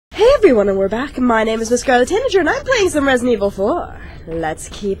everyone, and we're back. My name is MissScarletTanager, and I'm playing some Resident Evil 4. Let's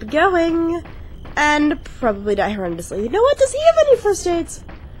keep going. And probably die horrendously. You know what? Does he have any first aids?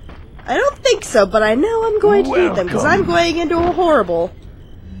 I don't think so, but I know I'm going to need them, because I'm going into a horrible...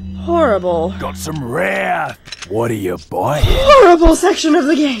 Got some rare... What are you buying? Horrible section of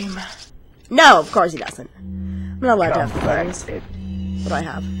the game. No, of course he doesn't. I'm not allowed to have things. What do I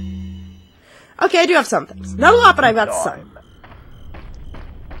have? Okay, I do have some things. Not a lot, but I've got some.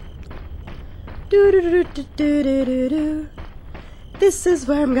 This is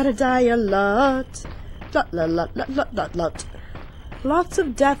where I'm gonna die a lot. Lot. Lots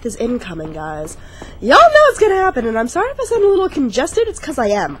of death is incoming, guys. Y'all know it's gonna happen, and I'm sorry if I sound a little congested, it's because I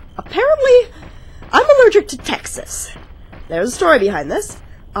am. Apparently, I'm allergic to Texas. There's a story behind this.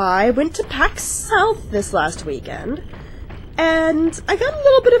 I went to PAX South this last weekend, and I got a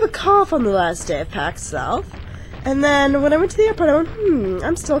little bit of a cough on the last day of PAX South. And then when I went to the airport, I went,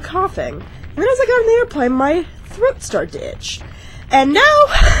 I'm still coughing. And then as I got on the airplane, my throat started to itch. And now,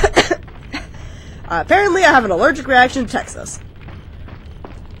 apparently I have an allergic reaction to Texas.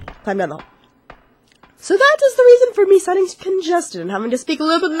 Climb down the hole. So that is the reason for me sounding congested and having to speak a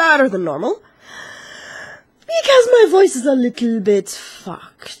little bit louder than normal. Because my voice is a little bit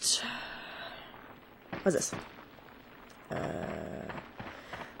fucked. What's this?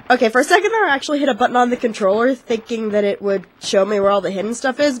 Okay, for a second there I actually hit a button on the controller thinking that it would show me where all the hidden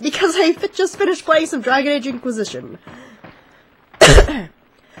stuff is because I just finished playing some Dragon Age Inquisition.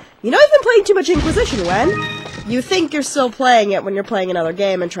 You know, I've been playing too much Inquisition when you think you're still playing it when you're playing another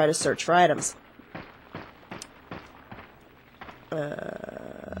game and try to search for items.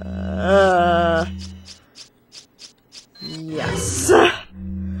 Yes.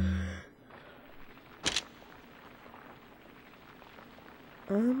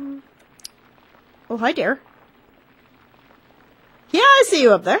 Oh, hi, dear. Yeah, I see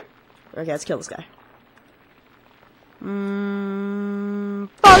you up there. Okay, let's kill this guy. Bonk!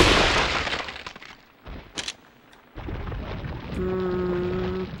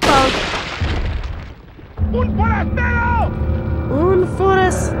 Bonk! Un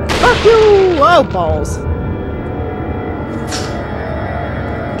forest! Fuck you! Oh, balls.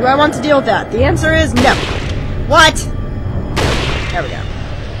 Do I want to deal with that? The answer is no. What? There we go.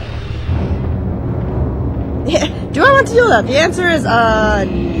 Do I want to deal with that? The answer is, no.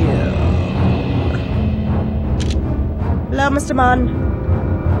 Hello, Mr. Man.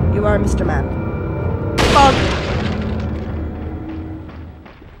 You are Mr. Man. Bonk.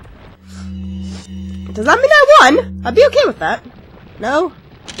 Does that mean I won? I'd be okay with that. No?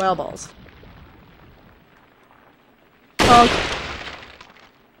 Well, balls. Bonk.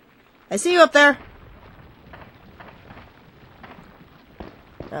 I see you up there.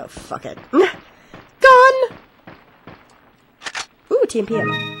 Oh, fuck it. Gone! Ooh, TMP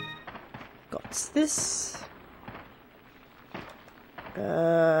ammo. Got this.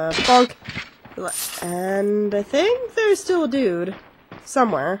 Bonk. And I think there's still a dude.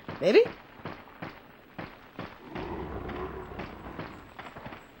 Somewhere. Maybe?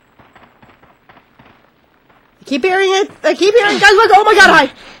 I keep hearing it! I keep hearing guys look! Oh my god,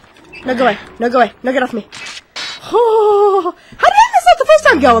 hi! No, go away. No, go away. No, get off me. Oh, how did I miss that the first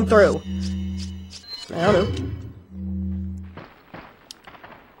time going through? I don't know.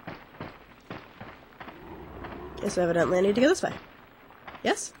 Guess evidently I need to go this way.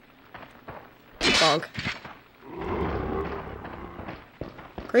 Yes? Bonk.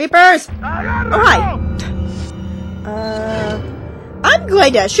 Creepers! Oh, hi! I'm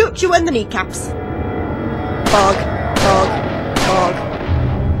going to shoot you in the kneecaps. Bonk. Bonk. Bonk.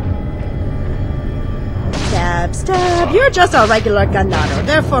 Stab, stab. You're just a regular ganado,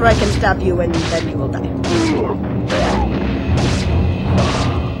 therefore I can stab you and then you will die.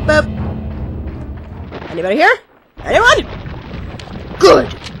 Boop. Anybody here? Anyone?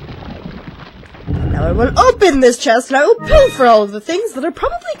 Good! Now I will open this chest and I will pilfer all of the things that are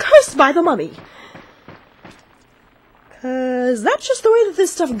probably cursed by the mummy. 'Cause that's just the way that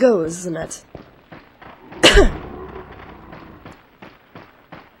this stuff goes, isn't it?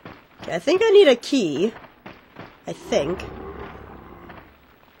 Okay, I think I need a key. I think.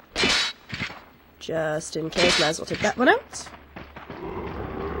 Just in case, might as well take that one out.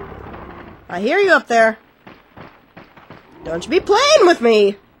 I hear you up there. Don't you be playing with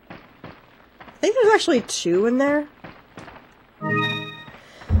me! I think there's actually two in there.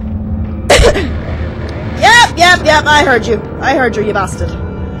 Yep, I heard you. I heard you, you bastard.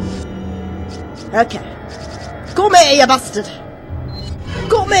 Okay. Come here, you bastard!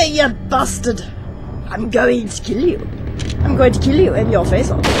 Come here, you bastard! I'm going to kill you. I'm going to kill you in your face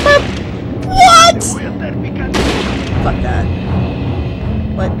off. What? Fuck that.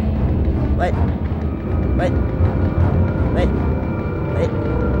 What? Wait.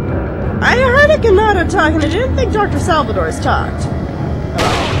 I heard a Ganado talk, and I didn't think Dr. Salvador's talked.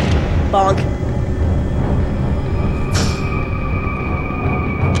 Oh. Bonk.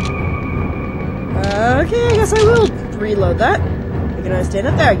 Okay, I guess I will reload that. You can understand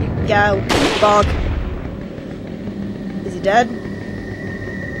it. There you go. Bonk. Is he dead?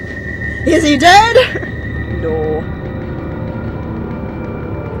 Is he dead? No.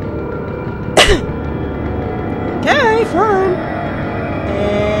 Okay, fine.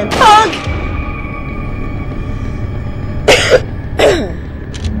 And bonk!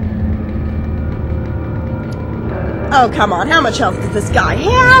 Oh, come on. How much health does this guy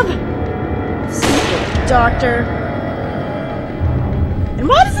have? Stupid doctor. And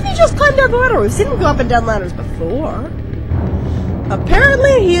why doesn't he just climb down the ladder? We've seen him go up and down ladders before.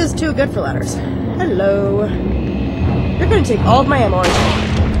 Apparently, he is too good for ladders. Hello. You're going to take all of my ammo.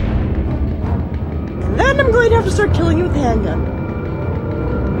 And then I'm going to have to start killing you with the handgun.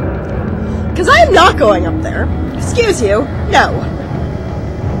 Because I am not going up there. Excuse you. No.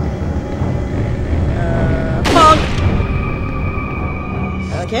 Bonk.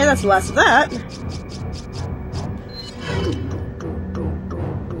 Okay, that's the last of that.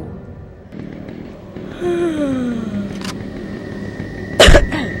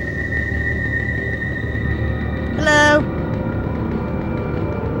 Hello.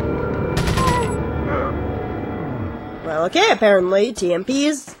 Well, okay, apparently TMP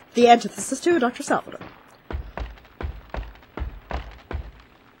is the antithesis to Dr. Salvador.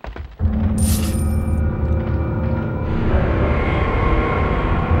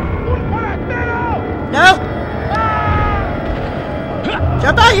 No!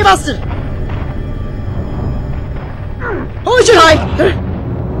 Jump out, you bastard! Holy shit, hi!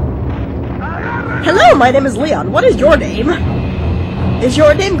 Hello, my name is Leon. What is your name? Is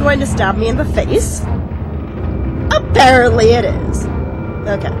your name going to stab me in the face? Apparently it is.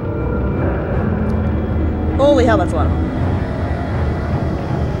 Okay. Holy hell, that's a lot of them.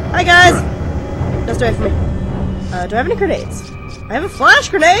 Hi, guys! Don't stay away from me. Do I have any grenades? I have a flash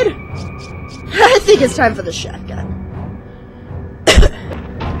grenade! I think it's time for the shotgun.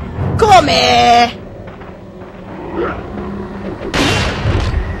 Come here!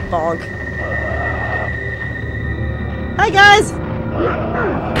 Bonk. Hi, guys!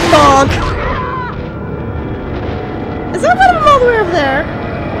 Bonk! Is there one of them all the way over there?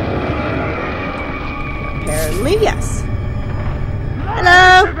 Apparently, yes.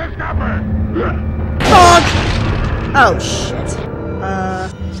 Hello? Bonk! Oh, shit.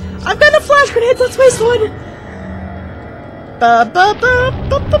 I've got a flash grenade, let's waste one!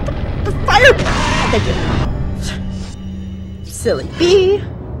 Fire! Thank you. Silly bee.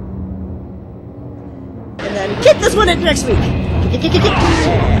 And then kick this one into next week. Kick.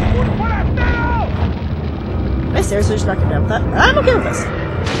 I seriously just not get down with that. I'm okay with this.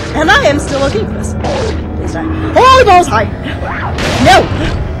 And I am still okay with this. Please die. Holy balls high! No!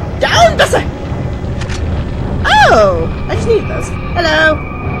 Down this way! Oh! I just needed those. Hello!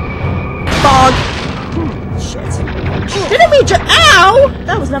 Bog! Shit. Didn't we just— Ow!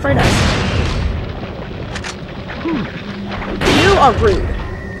 That was not very nice. You are rude.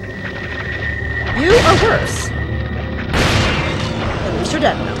 You are worse. At least you're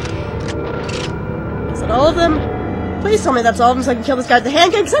dead now. Is that all of them? Please tell me that's all of them so I can kill this guy with the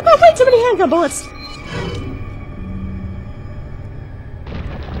handgun, because I've got way too many handgun bullets.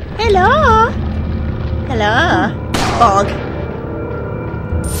 Hello? Hello? Bonk.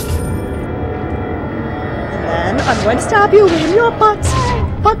 And then I'm going to stab you in your butt.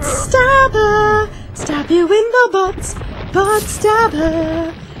 Butt stabber. Stab you in the butt. Butt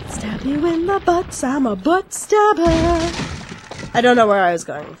stabber. Stab you in the butt. I'm a butt stabber. I don't know where I was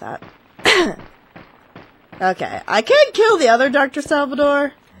going with that. Okay, I can kill the other Dr.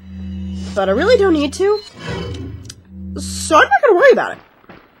 Salvador, but I really don't need to, so I'm not going to worry about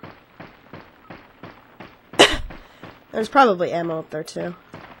it. There's probably ammo up there, too.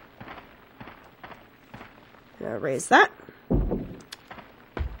 I'm going to raise that.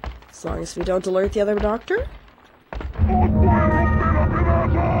 As long as we don't alert the other doctor.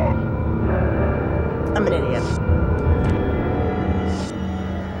 I'm an idiot.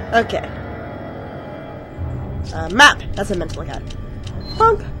 Okay. Map! That's a mental guy.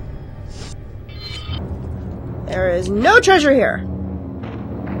 Honk! There is no treasure here.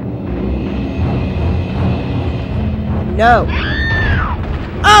 No.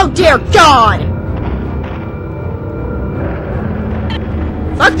 Oh dear God!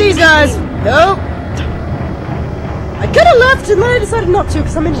 Fuck these guys! Nope. I could have left and then I decided not to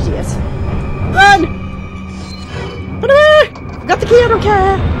because I'm an idiot. Run! Got the key, I don't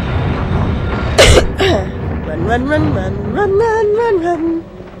care. Run, run, run, run, run, run, run, run.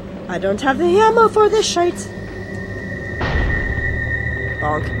 I don't have the ammo for this shite.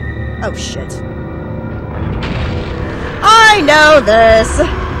 Bonk. Oh, shit. I know this!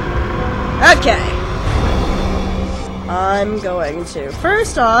 Okay. I'm going to,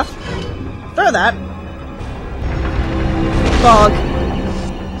 first off, throw that. Bonk.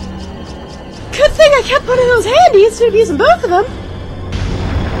 Good thing I kept one of those handy instead of using both of them.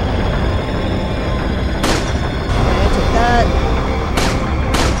 Okay, take that.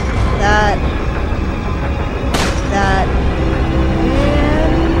 That.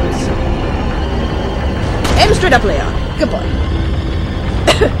 And aim straight up, Leon. Good boy.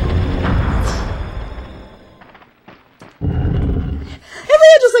 And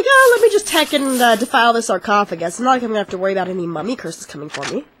Leon just like, oh, let me just tech and defile the sarcophagus. It's not like I'm gonna have to worry about any mummy curses coming for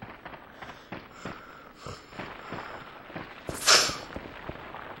me.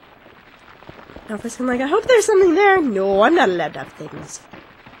 Now first I'm like, I hope there's something there. No, I'm not allowed to have things.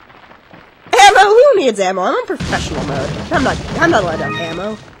 Ammo? Who needs ammo? I'm in professional mode. I'm not allowed to have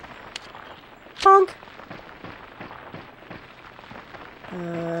ammo. Bonk.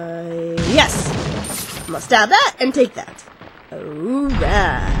 Yes! I'm gonna stab that and take that.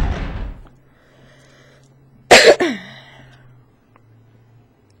 Alright.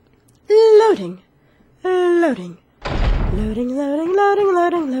 Loading. Loading. Loading, loading, loading,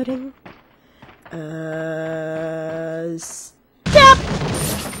 loading, loading. Step!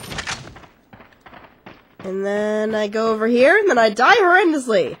 And then I go over here, and then I die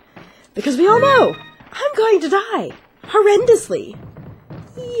horrendously. Because we all know, I'm going to die. Horrendously.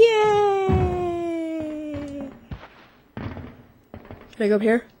 Yay! Can I go up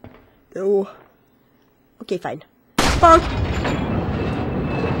here? No. Okay, fine. Bonk!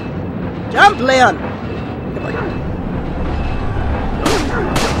 Jump, Leon! Good boy.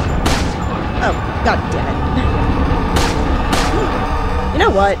 Oh, god damn it. You know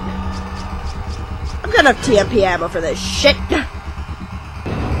what? I'm gonna have TMP ammo for this shit.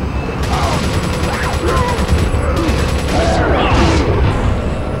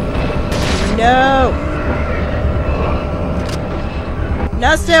 No!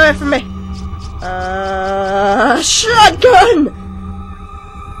 No, stay away from me! Shotgun!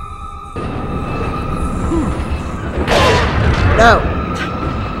 No.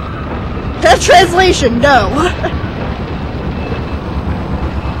 Translation, no!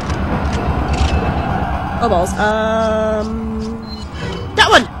 Oh, balls. That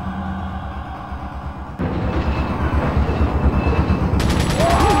one!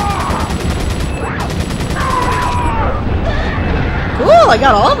 Cool, I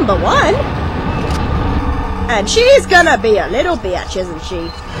got all of them but one. And she's gonna be a little bitch, isn't she?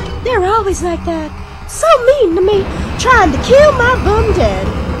 They're always like that. So mean to me, trying to kill my bum dead.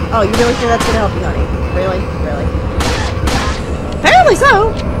 Oh, you really think that's gonna help you, honey? Really? Really? Apparently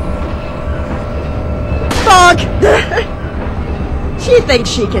so! Bonk! She thinks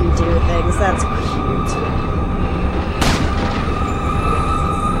she can do things, that's cute.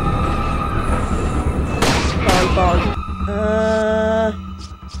 Bonk, bonk.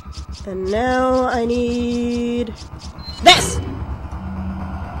 And now I need... this!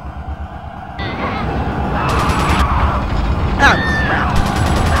 Oh, crap.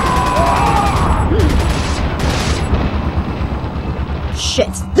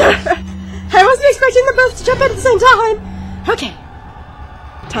 Shit. I wasn't expecting them both to jump in at the same time. Okay.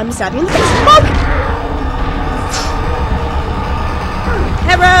 Time to stab you in the face. Bonk!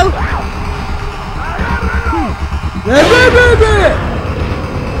 Hero!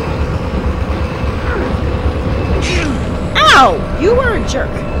 Ow! You were a jerk.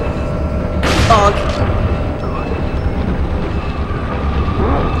 Bonk.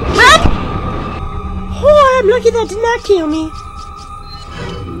 Crap! Oh, I'm lucky that did not kill me.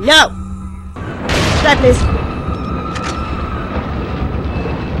 No! That please.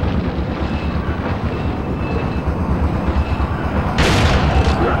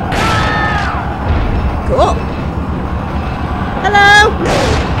 Cool. Hello!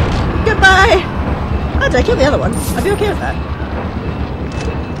 Goodbye! Oh, did I kill the other one? I'd be okay with that.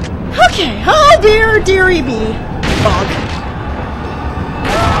 Okay, oh dear, dearie me. Bonk.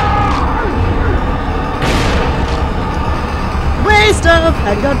 Waste of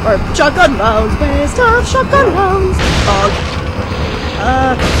handgun or shotgun rounds. Waste of shotgun rounds. Bonk.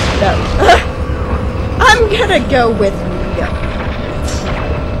 No. I'm gonna go with no.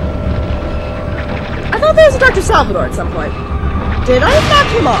 I thought there was a Dr. Salvador at some point. Did I knock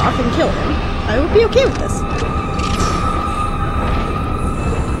him off and kill him? I would be okay with this.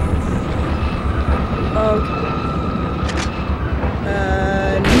 Okay.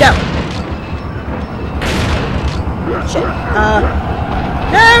 No. Shit. No!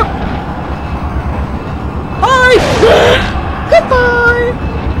 Bye! Goodbye!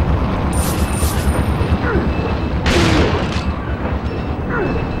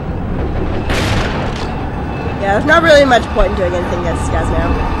 Yeah, there's not really much point in doing anything against these guys now.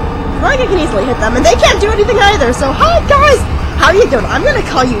 Like I can easily hit them, and they can't do anything either, so hi guys! How are you doing? I'm gonna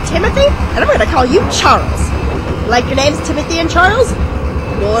call you Timothy, and I'm gonna call you Charles. Like your names Timothy and Charles?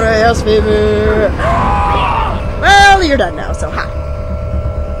 What else, baby? Well, you're done now, so hi.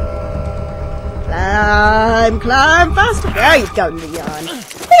 Climb faster. There you go, Leon.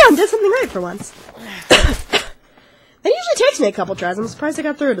 Leon did something right for once. It usually takes me a couple tries. I'm surprised I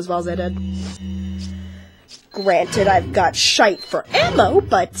got through it as well as I did. Granted, I've got shite for ammo,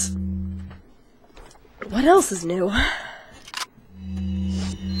 but what else is new?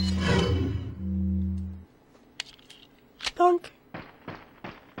 Bonk.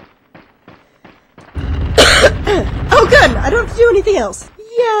 Oh good! I don't have to do anything else.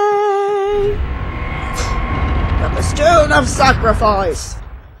 Yay! Got the stone of sacrifice!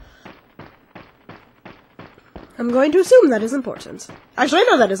 I'm going to assume that is important. Actually, I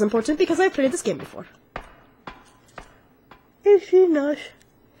know that is important because I've played this game before. Is she not?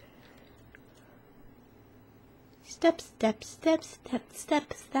 Step, step, step, step,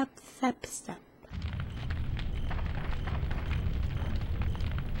 step, step, step, step.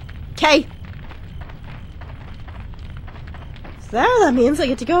 Okay. So that means I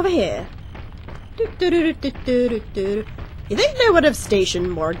get to go over here. You think they would have stationed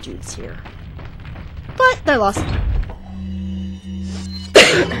more dudes here? But they're lost.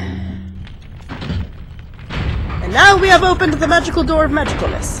 And now we have opened the magical door of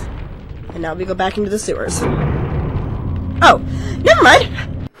magicalness. And now we go back into the sewers. Oh, never mind!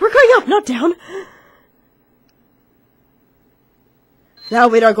 We're going up, not down. Now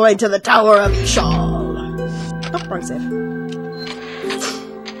we are going to the Tower of Ishal. Oh, wrong save.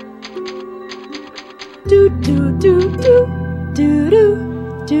 Do do do do do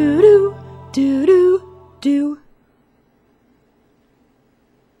do do do do do.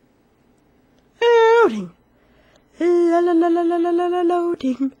 Loading. La la la la la la la la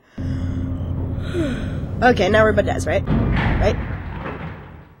loading. Okay, now we're Badez, right? Right?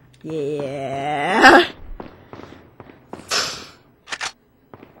 Yeah.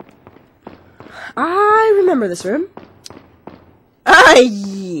 I remember this room.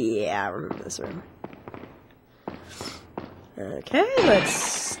 Yeah, I remember this room. Okay, let's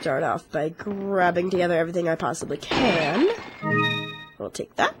start off by grabbing together everything I possibly can. We'll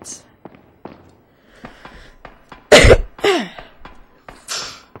take that.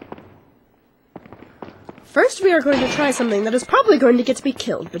 First, we are going to try something that is probably going to get me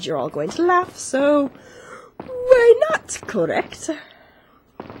killed, but you're all going to laugh, so why not, correct?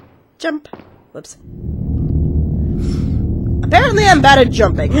 Jump. Whoops. Apparently I'm bad at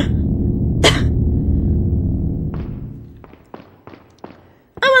jumping.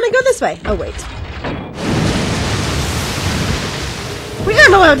 I want to go this way. Oh, wait. We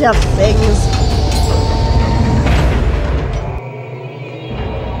aren't allowed to have things.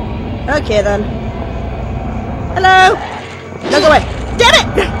 Okay, then. Hello? No, go away. Damn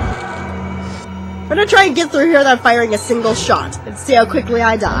it! I'm gonna try and get through here without firing a single shot and see how quickly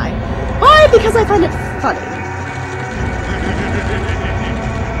I die. Why? Because I find it funny.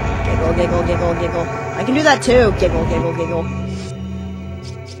 Giggle, giggle, giggle, giggle. I can do that too. Giggle, giggle, giggle.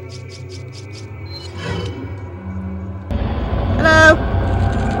 Hello?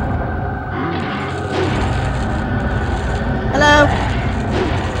 Hello?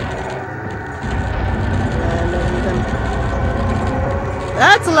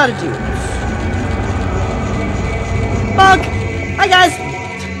 That's a lot of dudes. Bug! Hi guys!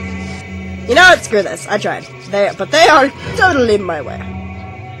 You know what? Screw this. I tried. But they are totally in my way.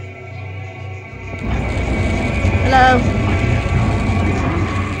 Hello?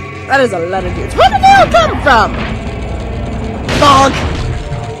 That is a lot of dudes. Where did they all come from? Bog!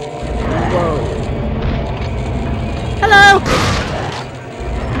 Whoa. Hello?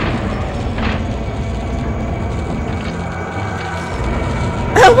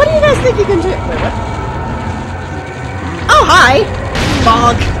 What do you guys think you can do? Wait, what? Oh, hi!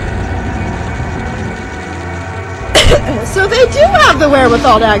 Bog. So they do have the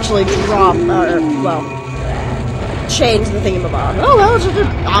wherewithal to actually drop, well, change the thingamabob. Oh, well, just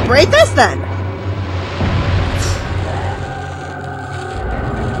operate this then.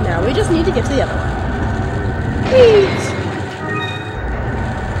 Now we just need to get to the other one. Please.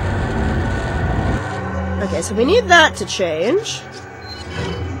 Okay, so we need that to change.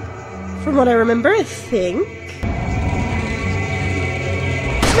 From what I remember, I think.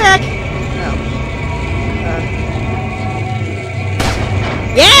 Smack! Oh.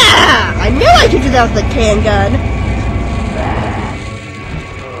 Yeah! I knew I could do that with the can gun.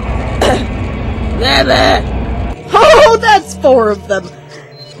 Oh, that's 4 of them.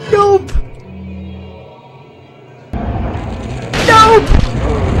 Nope. Nope.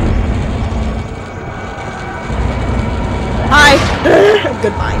 Hi.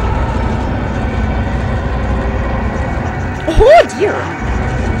 Goodbye. Oh dear.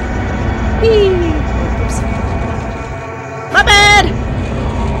 Oops. My bad.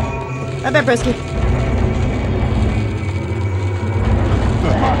 My bad, Brisky.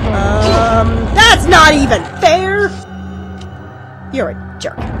 That's not even fair! You're a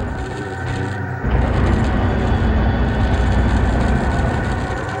jerk.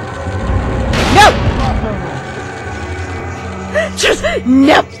 No! Just,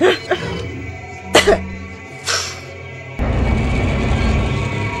 no!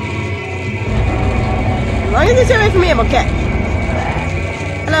 As long as they stay away from me, I'm okay.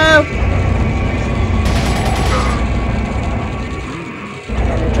 Hello?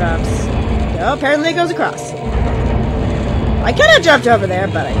 Drops. No, apparently it goes across. I could have jumped over there,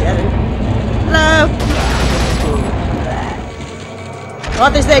 but I didn't. Hello? I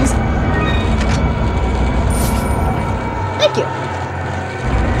want these things. Thank you.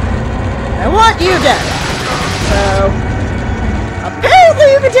 I want you dead. So, apparently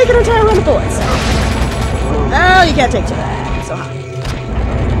you can take an entire run of bullets. Oh, you can't take too many. It's so hot.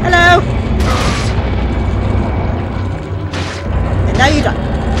 Hello? And now you die.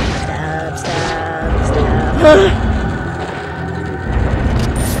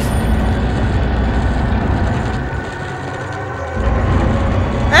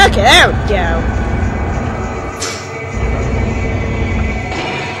 Okay, there we go.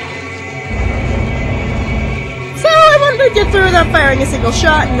 So I wanted to get through without firing a single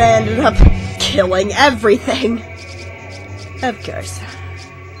shot, and I ended up killing everything. Of course.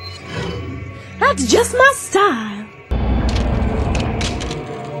 That's just my style.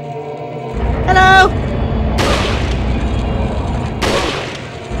 Hello?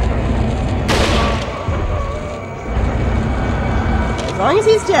 As long as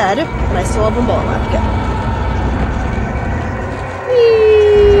he's dead, and I still have one bullet left, go.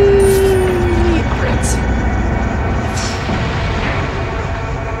 Whee! Great.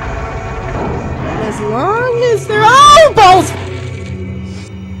 And as long as there are balls!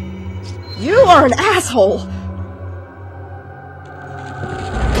 You are an asshole!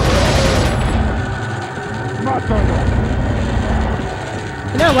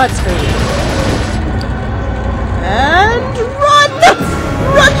 You know what, screw you. And run!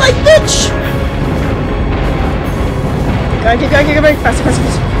 Run like bitch! Keep going, faster, faster,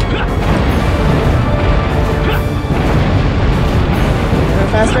 faster. Go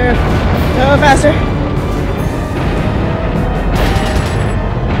faster. Go faster.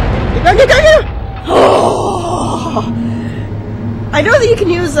 Keep going! Oh! I know that you can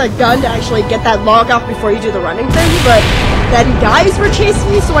use a gun to actually get that log off before you do the running thing, but then guys were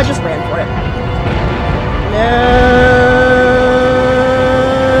chasing me, so I just ran for it. No!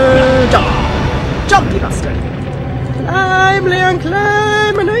 Jump! Jump, you bastard! Climb, Leon,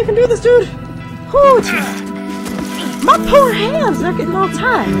 climb! I know you can do this, dude! Whew, my poor hands, they're getting all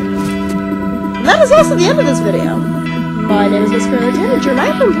tired. And that is also the end of this video. My name is MissScarletTanager, and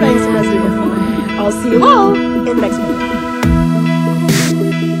I've been playing some Resident Evil 4. I'll see you all in the next video.